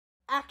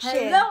Action.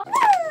 Hello.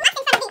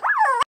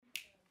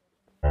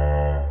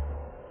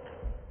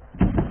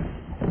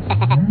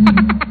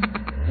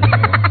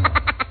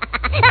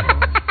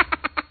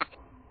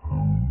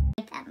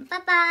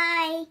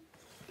 Bye-bye.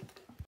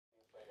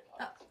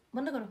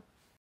 बंद करो.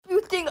 You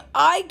think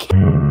I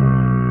can?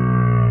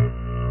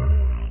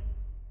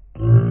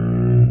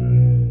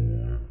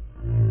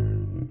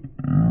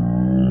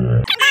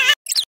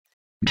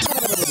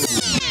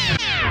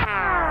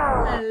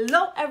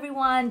 Hello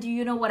everyone, do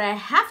you know what I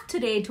have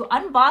today to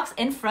unbox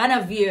in front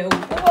of you?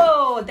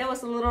 Whoa, that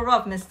was a little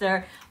rough,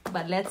 mister.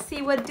 But let's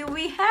see, what do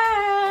we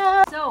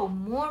have? So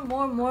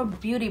more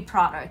beauty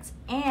products.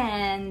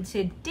 And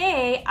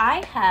today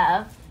I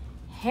have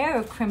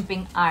hair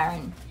crimping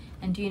iron.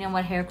 And do you know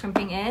what hair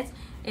crimping is?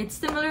 It's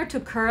similar to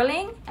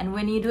curling, and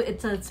when you do,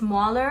 it's a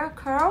smaller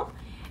curl.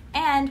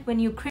 And when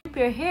you crimp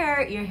your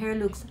hair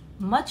looks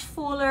much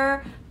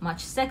fuller,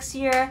 much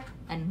sexier,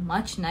 and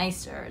much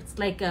nicer. It's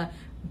like a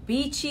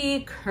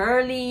beachy,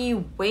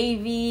 curly,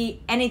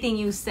 wavy, anything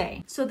you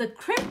say. So the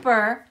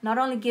crimper not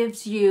only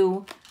gives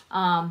you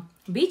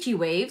beachy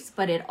waves,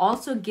 but it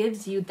also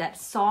gives you that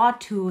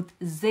sawtooth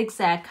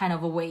zigzag kind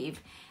of a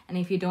wave. And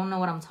if you don't know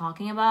what I'm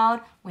talking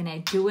about, when I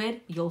do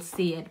it, you'll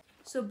see it.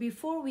 So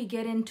before we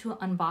get into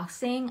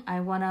unboxing, I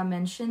want to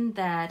mention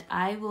that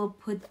I will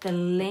put the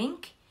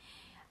link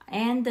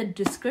and the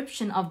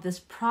description of this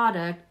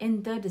product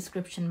in the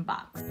description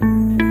box.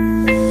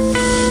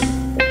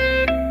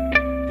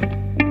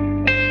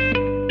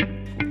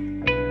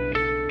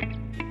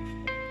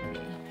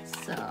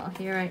 So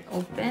here I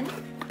open.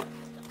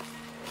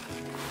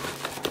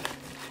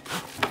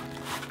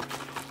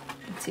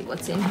 Let's see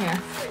what's in here.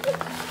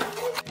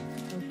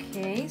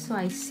 Okay, so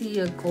I see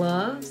your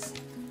gloves.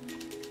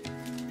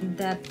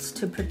 That's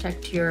to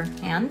protect your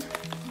hand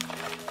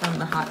from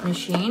the hot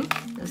machine.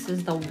 This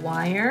is the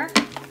wire.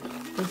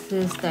 This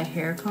is the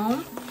hair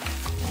comb.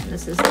 And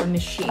this is the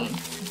machine,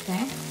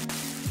 okay?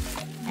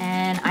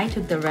 And I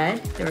took the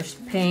red. There's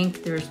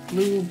pink, there's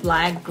blue,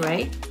 black,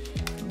 gray.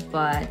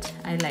 But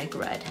I like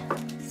red.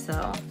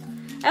 So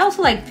I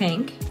also like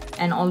pink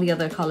and all the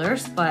other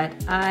colors, but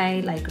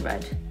I like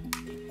red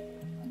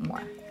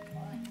more.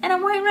 And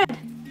I'm wearing red.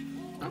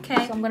 Okay,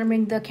 so I'm gonna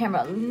bring the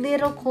camera a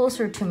little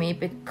closer to me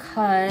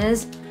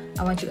because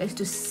I want you guys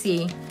to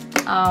see.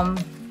 I'm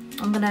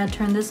gonna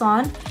turn this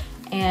on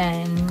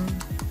and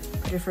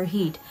put it for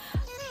heat.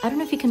 I don't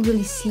know if you can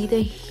really see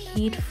the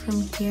heat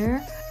from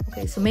here.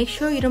 Okay, so make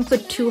sure you don't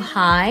put too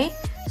high.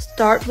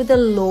 Start with a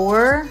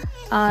lower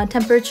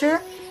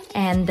temperature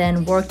and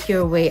then work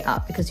your way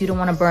up because you don't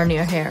want to burn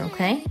your hair,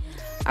 okay?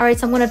 All right,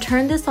 so I'm gonna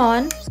turn this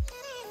on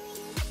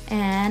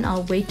and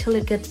I'll wait till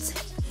it gets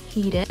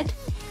heated.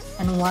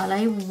 And while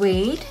I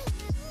wait,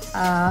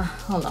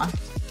 hold on.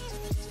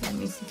 Let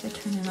me see if I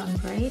turn it on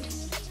right.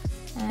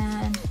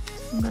 And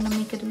I'm gonna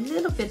make it a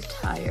little bit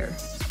higher,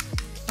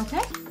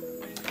 okay?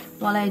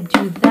 While I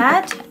do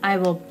that, I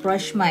will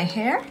brush my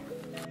hair.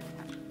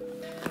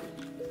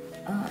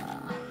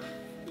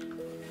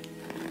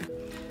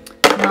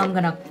 Now I'm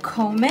gonna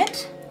comb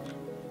it.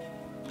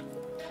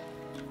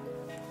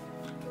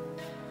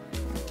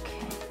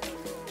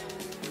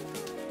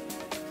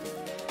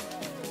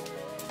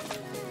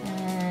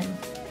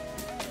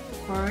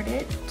 Part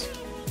it.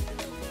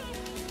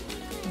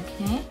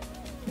 Okay,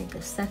 make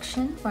a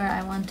section where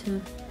I want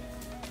to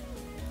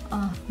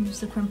use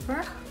the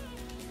crimper.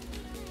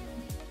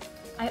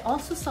 I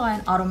also saw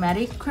an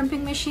automatic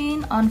crimping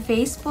machine on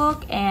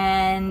Facebook,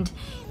 and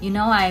you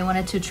know, I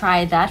wanted to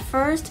try that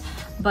first,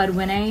 but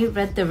when I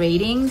read the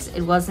ratings,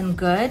 it wasn't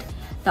good.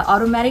 The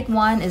automatic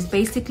one is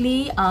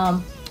basically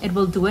it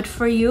will do it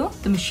for you.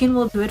 The machine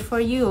will do it for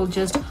you. You'll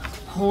just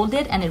hold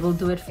it and it will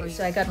do it for you.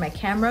 So I got my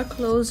camera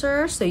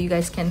closer so you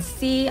guys can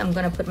see. I'm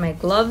gonna put my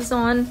gloves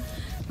on.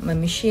 My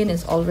machine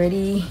is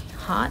already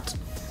hot.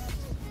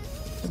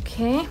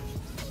 Okay.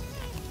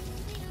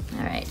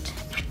 All right.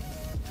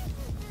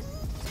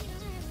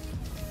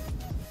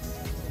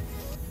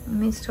 Let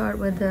me start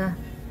with the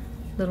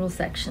little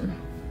section.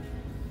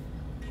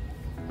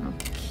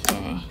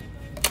 Okay.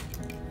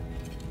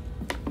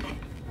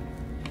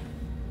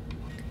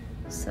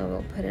 So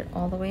we'll put it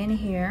all the way in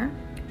here.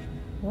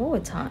 Oh,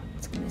 it's hot.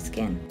 It's on my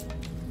skin.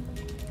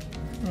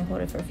 Let me hold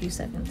it for a few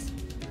seconds.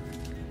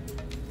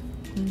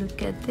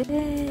 Look at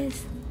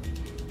this.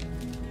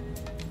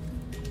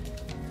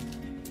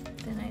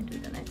 Then I do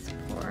the next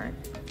part.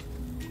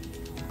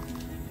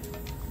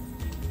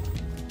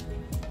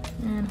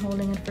 And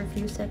holding it for a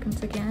few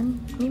seconds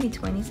again. Maybe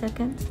 20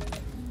 seconds.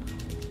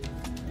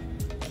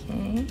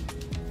 Okay.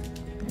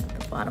 Now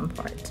the bottom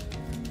part.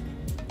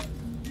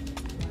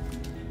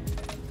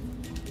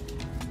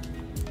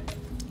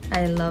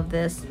 I love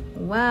this.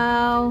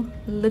 Wow,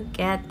 look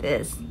at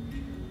this.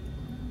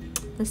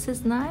 This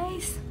is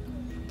nice.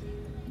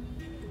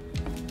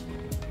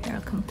 Here,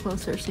 I'll come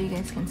closer so you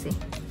guys can see.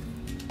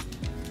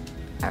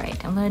 All right,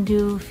 I'm gonna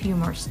do a few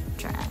more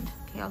strands.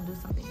 Okay, I'll do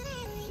something.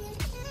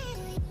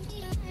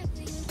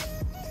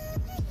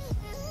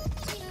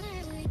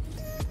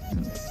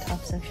 And this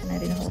top section, I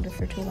didn't hold it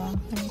for too long.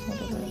 Let me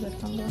hold it a little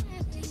bit longer.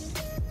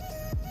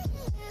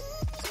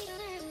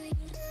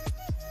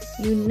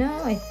 You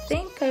know, I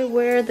think I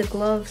wear the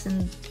gloves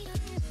on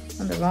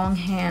the wrong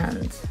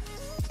hand.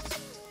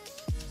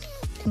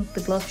 I think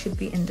the glove should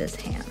be in this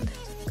hand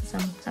because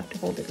I have to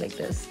hold it like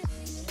this.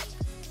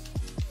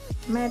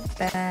 My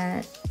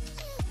bad.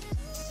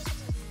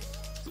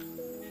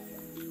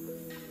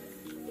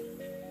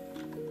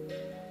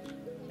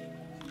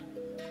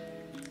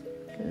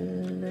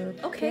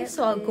 Okay,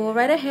 so I'll go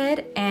right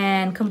ahead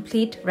and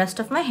complete rest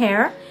of my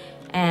hair,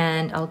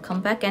 and I'll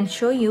come back and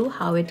show you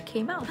how it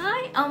came out.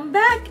 Hi, I'm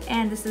back,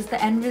 and this is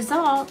the end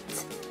result.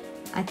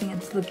 I think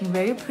it's looking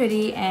very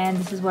pretty, and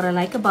this is what I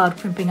like about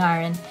crimping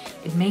iron.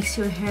 It makes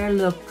your hair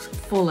look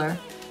fuller.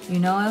 You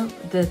know,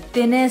 the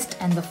thinnest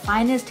and the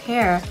finest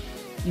hair,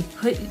 you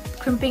put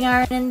crimping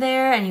iron in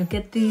there and you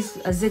get these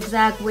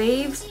zigzag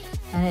waves,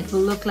 and it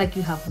will look like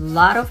you have a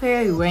lot of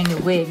hair, you're wearing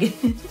a wig.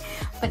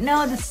 But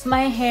no, this is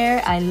my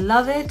hair. I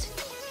love it.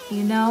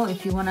 You know,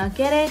 if you want to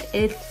get it,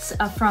 it's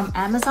from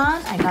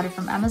Amazon. I got it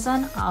from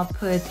Amazon. I'll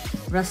put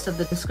rest of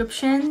the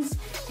descriptions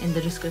in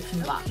the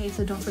description box. Okay,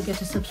 so don't forget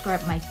to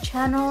subscribe my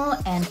channel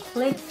and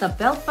click the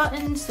bell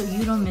button so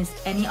you don't miss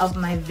any of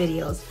my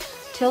videos.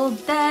 Till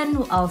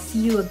then, I'll see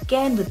you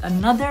again with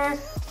another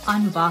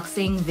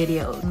unboxing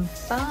video.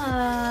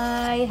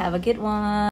 Bye. Have a good one.